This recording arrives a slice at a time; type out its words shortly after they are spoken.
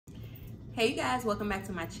Hey you guys, welcome back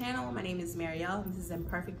to my channel. My name is Marielle. This is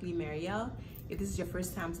Imperfectly Marielle. If this is your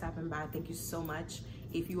first time stopping by, thank you so much.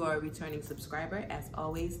 If you are a returning subscriber, as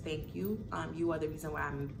always, thank you. You are the reason why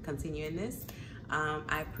I'm continuing this.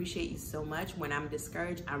 I appreciate you so much. When I'm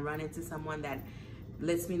discouraged, I run into someone that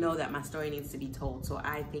lets me know that my story needs to be told. So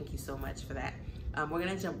I thank you so much for that. We're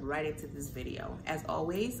gonna jump right into this video. As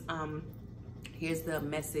always, here's the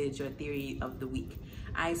message or theory of the week.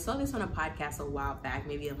 I saw this on a podcast a while back,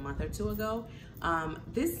 maybe a month or two ago.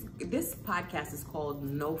 This podcast is called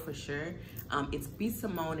Know For Sure. It's B.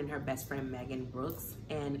 Simone and her best friend Megan Brooks.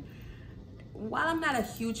 And while I'm not a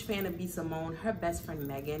huge fan of B. Simone, her best friend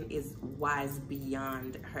Megan is wise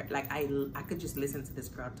beyond her. Like I could just listen to this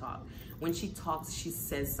girl talk. When she talks, she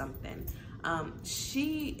says something.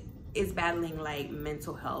 She is battling like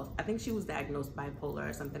mental health. I think she was diagnosed bipolar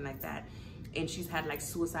or something like that. And she's had like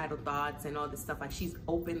suicidal thoughts and all this stuff. Like she's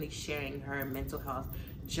openly sharing her mental health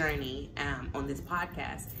journey on this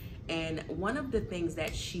podcast. And one of the things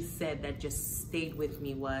that she said that just stayed with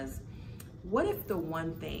me was, what if the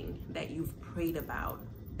one thing that you've prayed about,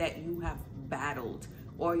 that you have battled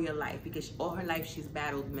all your life, because all her life she's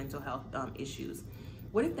battled mental health issues.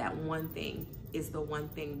 What if that one thing is the one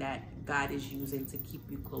thing that God is using to keep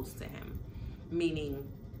you close to him? Meaning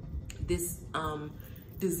this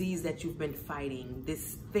disease that you've been fighting,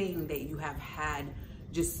 this thing that you have had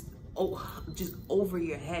just over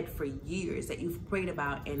your head for years that you've prayed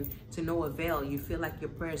about and to no avail, you feel like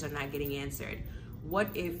your prayers are not getting answered.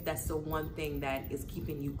 What if that's the one thing that is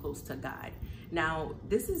keeping you close to God? Now,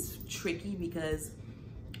 this is tricky because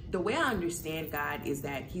the way I understand God is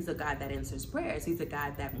that he's a God that answers prayers. He's a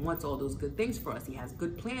God that wants all those good things for us. He has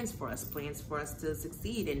good plans for us to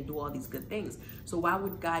succeed and do all these good things. So why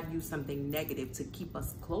would God use something negative to keep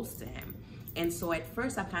us close to him? And so at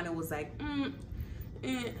first I kind of was like,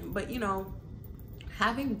 but you know,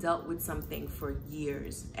 having dealt with something for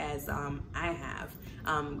years as I have,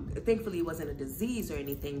 thankfully it wasn't a disease or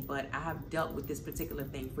anything, but I have dealt with this particular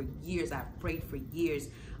thing for years. I've prayed for years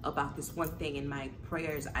about this one thing, and my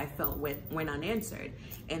prayers I felt went unanswered.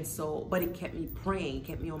 And so, but it kept me praying, it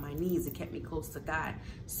kept me on my knees, it kept me close to God.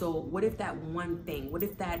 So what if that one thing, what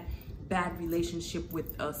if that bad relationship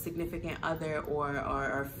with a significant other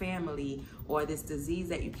or family, or this disease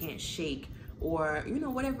that you can't shake, or you know,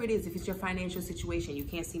 whatever it is, if it's your financial situation, you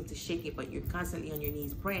can't seem to shake it, but you're constantly on your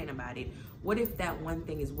knees praying about it. What if that one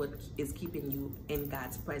thing is what is keeping you in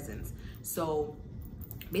God's presence? So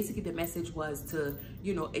basically the message was to,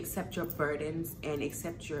 you know, accept your burdens and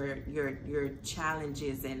accept your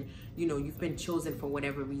challenges, and you know, you've been chosen for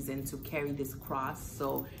whatever reason to carry this cross.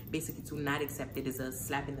 So basically to not accept it is a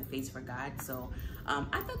slap in the face for God. So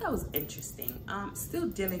I thought that was interesting. Still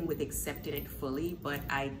dealing with accepting it fully, but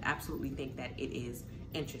I absolutely think that it is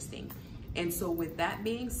interesting. And so with that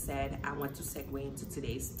being said, I want to segue into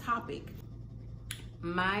today's topic.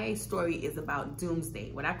 My story is about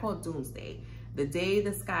doomsday, what I call doomsday. The day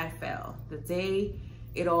the sky fell, the day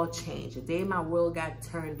it all changed, the day my world got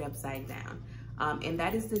turned upside down. And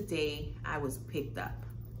that is the day I was picked up.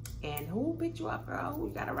 And who picked you up, girl? Who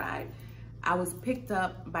got a ride? I was picked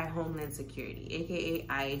up by Homeland Security, AKA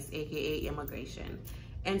ICE, AKA immigration.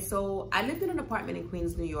 And so I lived in an apartment in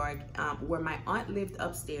Queens, New York, where my aunt lived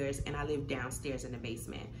upstairs and I lived downstairs in the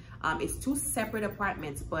basement. It's two separate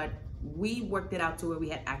apartments, but we worked it out to where we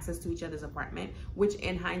had access to each other's apartment, which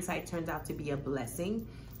in hindsight turns out to be a blessing.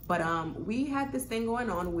 But we had this thing going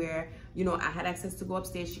on where, you know, I had access to go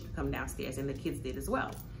upstairs, she could come downstairs, and the kids did as well.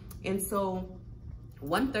 And so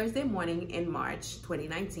one Thursday morning in March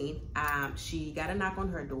 2019, she got a knock on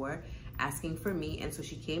her door asking for me. And so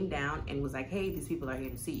she came down and was like, hey, these people are here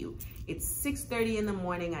to see you. It's 6:30 in the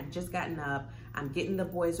morning. I'd just gotten up. I'm getting the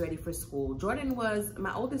boys ready for school. Jordan was,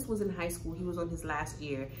 my oldest was in high school. He was on his last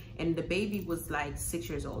year, and the baby was like 6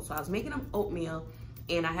 years old. So I was making him oatmeal,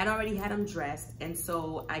 and I had already had him dressed. And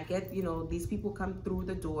so I get, you know, these people come through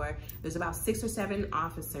the door. There's about 6 or 7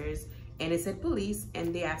 officers, and it said police,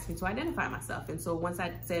 and they asked me to identify myself. And so once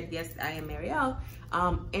I said, yes, I am Marielle,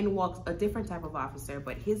 in walked a different type of officer,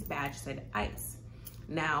 but his badge said ICE.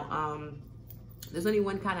 Now, there's only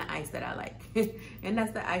one kind of ice that I like, and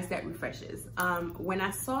that's the ice that refreshes. When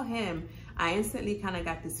I saw him, I instantly kind of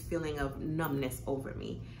got this feeling of numbness over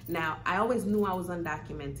me. Now, I always knew I was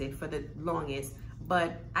undocumented for the longest,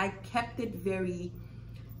 but I kept it very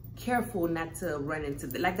careful not to run into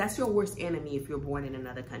like, that's your worst enemy if you're born in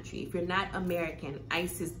another country. If you're not American,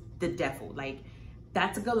 ICE is the devil. Like,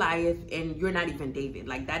 that's Goliath, and you're not even David.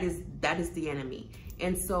 Like, that is the enemy.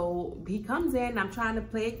 And so he comes in, I'm trying to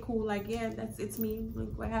play it cool, like, yeah, it's me, like,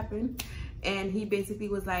 what happened? And he basically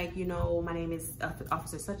was like, you know, my name is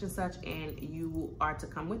Officer such and such, and you are to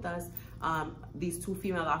come with us. These 2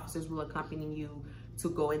 female officers will accompany you to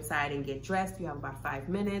go inside and get dressed. You have about 5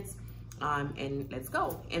 minutes. And let's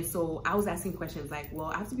go. And so I was asking questions like, well,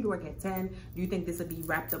 I have to be to work at 10. Do you think this will be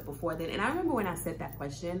wrapped up before then? And I remember when I said that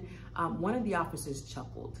question, one of the officers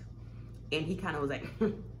chuckled, and he kind of was like,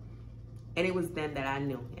 and it was then that I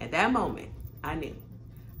knew. At that moment, I knew.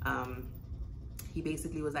 He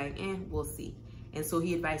basically was like, we'll see. And so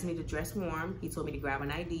he advised me to dress warm. He told me to grab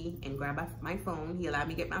an ID and grab my phone. He allowed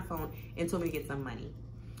me to get my phone and told me to get some money.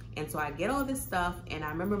 And so I get all this stuff, and I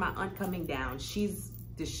remember my aunt coming down. She's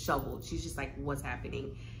disheveled. She's just like, what's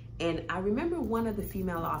happening? And I remember one of the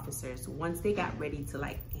female officers, once they got ready to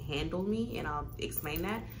like handle me, and I'll explain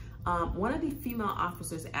that, one of the female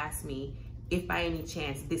officers asked me if by any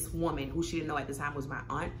chance this woman, who she didn't know at the time was my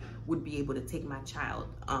aunt, would be able to take my child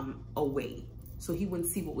away, so he wouldn't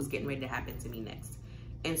see what was getting ready to happen to me next.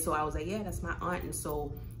 And so I was like, yeah, that's my aunt. And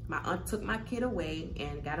so my aunt took my kid away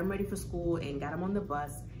and got him ready for school and got him on the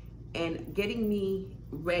bus. And getting me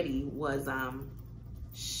ready was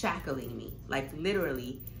shackling me, like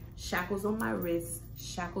literally shackles on my wrists,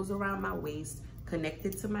 shackles around my waist,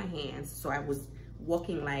 connected to my hands. So I was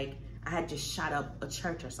walking like I had just shot up a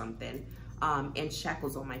church or something, and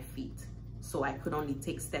shackles on my feet. So I could only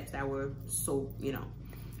take steps that were so, you know.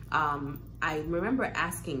 I remember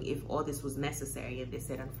asking if all this was necessary, and they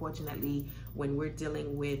said, unfortunately, when we're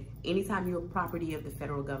dealing with, anytime you're property of the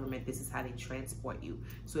federal government, this is how they transport you.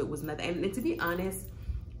 So it was nothing. And to be honest,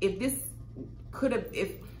 if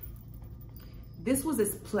this was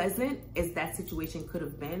as pleasant as that situation could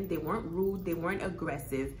have been, they weren't rude, they weren't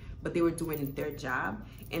aggressive, but they were doing their job.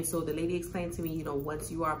 And so the lady explained to me, you know, once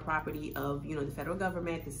you are property of, you know, the federal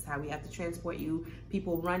government, this is how we have to transport you.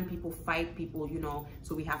 People run, people fight, people, you know,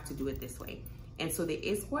 so we have to do it this way. And so they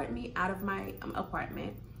escorted me out of my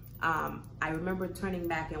apartment. I remember turning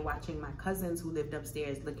back and watching my cousins who lived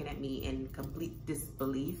upstairs looking at me in complete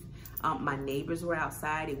disbelief. My neighbors were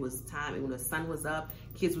outside. It was time, when the sun was up,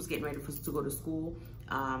 kids was getting ready to go to school.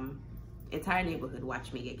 Entire neighborhood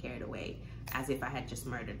watched me get carried away as if I had just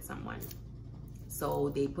murdered someone. So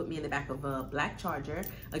they put me in the back of a black Charger.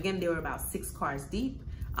 Again, they were about 6 cars deep.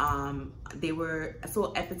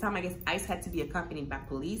 So at the time, I guess ICE had to be accompanied by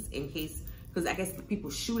police in case, because I guess people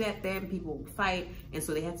shoot at them, people fight, and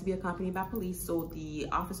so they had to be accompanied by police. So the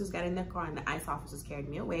officers got in their car and the ICE officers carried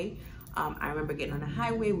me away. I remember getting on the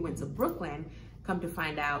highway, we went to Brooklyn. Come to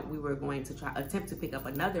find out, we were going to attempt to pick up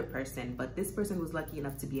another person, but this person was lucky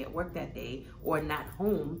enough to be at work that day or not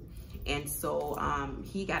home. And so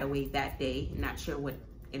he got away that day, not sure what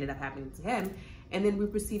ended up happening to him. And then we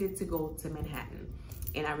proceeded to go to Manhattan.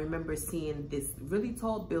 And I remember seeing this really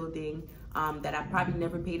tall building that I probably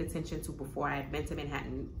never paid attention to before. I had been to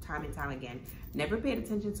Manhattan time and time again. Never paid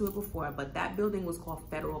attention to it before, but that building was called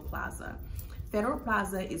Federal Plaza. Federal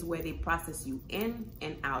Plaza is where they process you in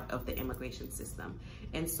and out of the immigration system.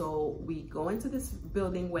 And so we go into this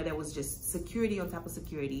building where there was just security on top of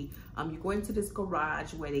security. You go into this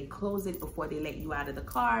garage where they close it before they let you out of the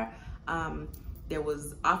car. There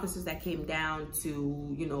was officers that came down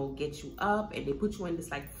to, you know, get you up, and they put you in this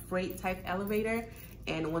like freight type elevator.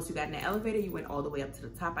 And once you got in the elevator, you went all the way up to the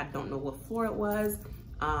top. I don't know what floor it was.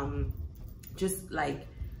 Just like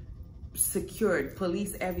secured,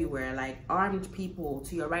 police everywhere, like armed people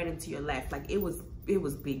to your right and to your left. Like it was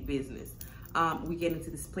big business. We get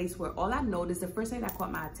into this place where all I noticed, the first thing that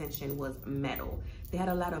caught my attention was metal. They had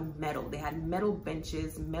a lot of metal. They had metal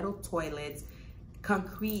benches, metal toilets,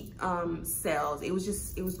 concrete cells. It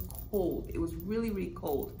was cold. It was really, really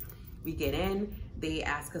cold. We get in, they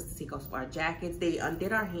ask us to take off our jackets. They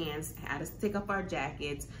undid our hands, had us take off our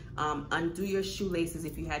jackets, undo your shoelaces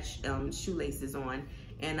if you had shoelaces on,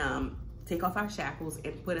 and take off our shackles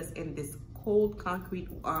and put us in this cold concrete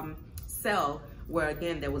cell where,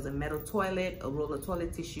 again, there was a metal toilet, a roll of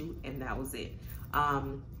toilet tissue, and that was it.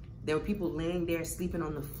 There were people laying there sleeping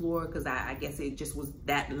on the floor because I guess it just was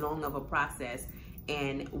that long of a process.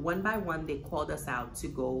 And one by one, they called us out to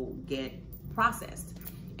go get processed.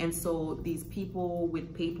 And so these people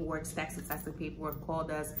with paperwork, stacks and stacks of paperwork, called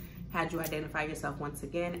us, had you identify yourself once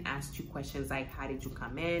again, asked you questions like, how did you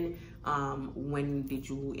come in? When did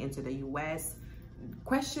you enter the US?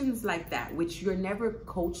 Questions like that, which you're never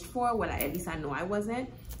coached for. Well, at least I know I wasn't.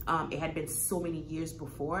 It had been so many years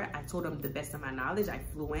before. I told them the best of my knowledge. I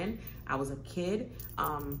flew in, I was a kid.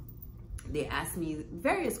 They asked me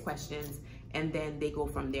various questions, and then they go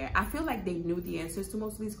from there. I feel like they knew the answers to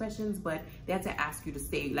most of these questions, but they had to ask you to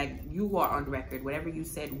say, like, you are on record. Whatever you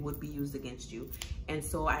said would be used against you. And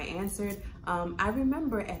so I answered. I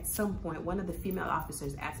remember at some point, one of the female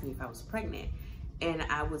officers asked me if I was pregnant. And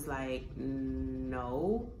I was like,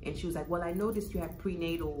 no. And she was like, well, I noticed you have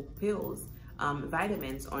prenatal pills,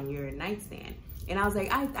 vitamins on your nightstand. And I was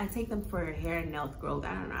like, I take them for hair and nail growth.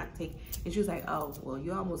 I don't know, and she was like, oh, well,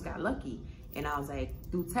 you almost got lucky. And I was like,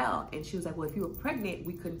 do tell. And she was like, well, if you were pregnant,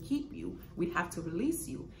 we couldn't keep you. We'd have to release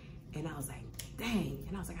you. And I was like, dang.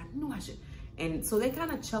 And I was like, I knew I should. And so they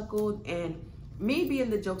kind of chuckled, and me being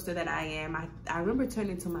the jokester that I am, I remember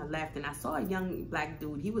turning to my left and I saw a young black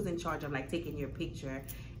dude. He was in charge of like taking your picture.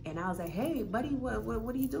 And I was like, hey, buddy,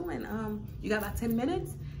 what are you doing? You got about 10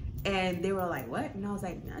 minutes? And they were like, what? And I was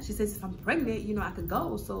like, nah. She says, if I'm pregnant, you know, I could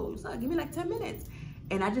go. So give me like 10 minutes.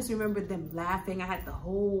 And I just remember them laughing. I had the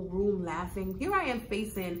whole room laughing. Here I am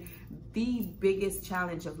facing the biggest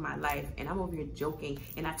challenge of my life, and I'm over here joking.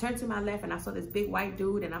 And I turned to my left and I saw this big white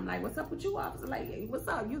dude, and I'm like, what's up with you, officer? Like, hey, what's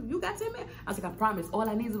up? You got 10 minutes? I was like, I promise, all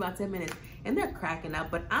I need is about 10 minutes. And they're cracking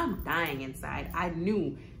up, but I'm dying inside. I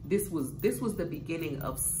knew this was the beginning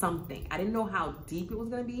of something. I didn't know how deep it was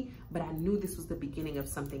gonna be, but I knew this was the beginning of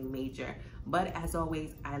something major. But as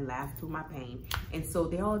always, I laughed through my pain. And so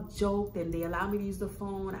they all joked, and they allowed me to use the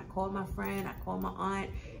phone. I called my friend, I called my aunt,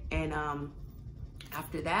 and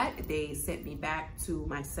after that, they sent me back to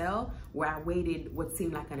my cell, where I waited what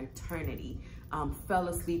seemed like an eternity. Fell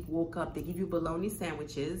asleep, woke up. They give you bologna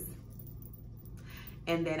sandwiches.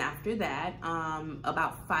 And then after that,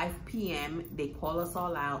 about 5 p.m., they call us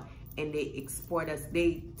all out, and they export us.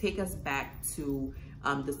 They take us back to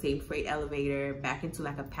the same freight elevator, back into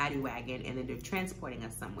like a paddy wagon, and then they're transporting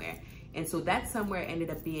us somewhere. And so that somewhere ended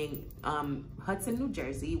up being Hudson, New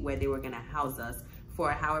Jersey, where they were gonna house us for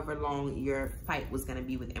however long your fight was gonna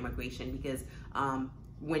be with immigration. Because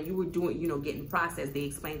when you were doing, you know, getting processed, they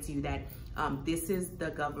explained to you that this is the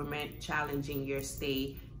government challenging your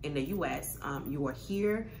stay in the U.S. You are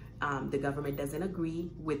here. The government doesn't agree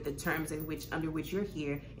with the terms under which you're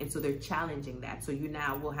here, and so they're challenging that. So you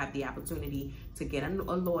now will have the opportunity to get a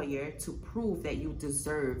lawyer to prove that you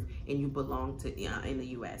deserve and you belong to in the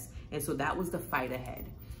U.S. And so that was the fight ahead.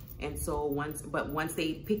 And so once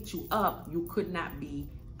they picked you up, you could not be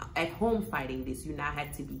at home fighting this. You now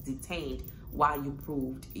had to be detained while you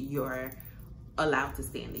proved you're allowed to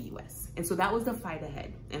stay in the U.S. And so that was the fight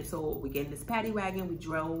ahead. And so we get in this paddy wagon. We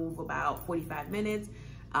drove about 45 minutes.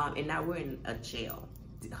 And now we're in a jail.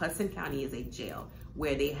 Hudson County is a jail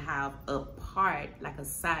where they have a part, like a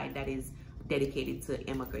side, that is dedicated to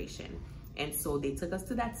immigration. And so they took us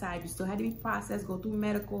to that side. You still had to be processed, go through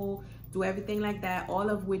medical, do everything like that, all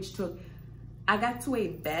of which took, I got to a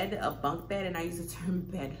bed, a bunk bed, and I use the term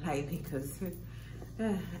bed lightly because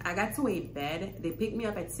I got to a bed. They picked me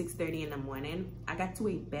up at 6:30 in the morning. I got to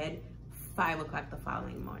a bed 5 o'clock the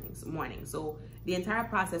following morning. So the entire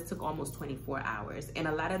process took almost 24 hours. And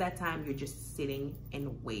a lot of that time, you're just sitting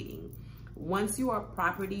and waiting. Once you are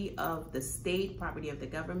property of the state, property of the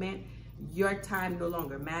government, your time no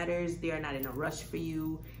longer matters. They are not in a rush for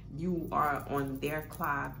you. You are on their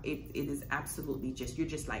clock. It is absolutely just, you're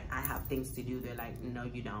just like, I have things to do. They're like, no,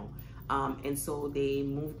 you don't. And so they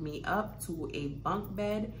moved me up to a bunk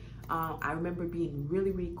bed. I remember being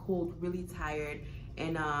really, really cold, really tired.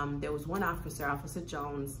 And there was one officer, Officer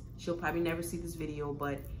Jones. She'll probably never see this video,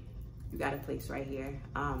 but you got a place right here.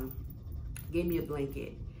 Gave me a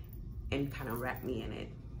blanket and kind of wrapped me in it.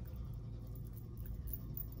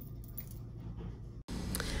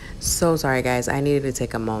 So sorry guys, I needed to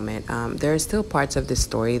take a moment. There are still parts of this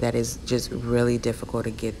story that is just really difficult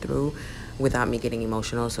to get through without me getting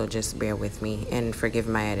emotional, so just bear with me and forgive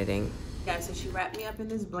my editing. Yeah, so she wrapped me up in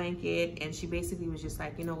this blanket, and she basically was just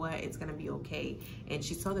like, you know what, it's gonna be okay. And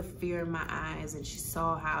she saw the fear in my eyes, and she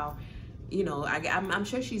saw how, you know, I'm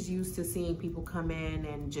sure she's used to seeing people come in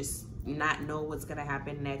and just not know what's gonna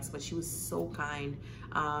happen next, but she was so kind.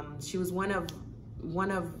 She was one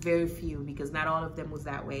of very few, because not all of them was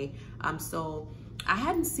that way. So I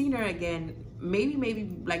hadn't seen her again,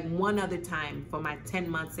 maybe like one other time for my 10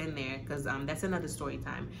 months in there, because that's another story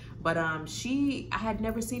time. But I had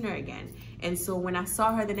never seen her again. And so when I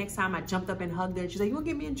saw her the next time, I jumped up and hugged her. She's like, you'll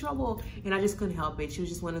get me in trouble. And I just couldn't help it. She was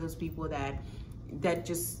just one of those people that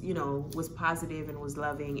just, you know, was positive and was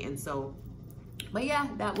loving. And so, but yeah,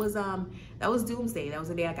 that was Doomsday. That was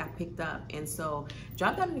the day I got picked up. And so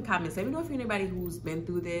drop down in the comments. Let me know if you're anybody who's been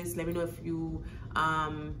through this. Let me know if you,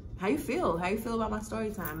 how you feel about my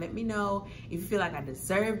story time. Let me know if you feel like I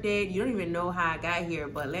deserved it. You don't even know how I got here,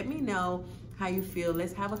 but let me know how you feel.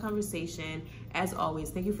 Let's have a conversation. As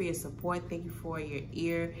always, thank you for your support. Thank you for your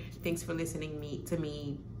ear. Thanks for listening to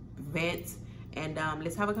me vent. And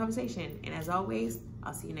let's have a conversation. And as always,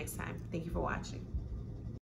 I'll see you next time. Thank you for watching.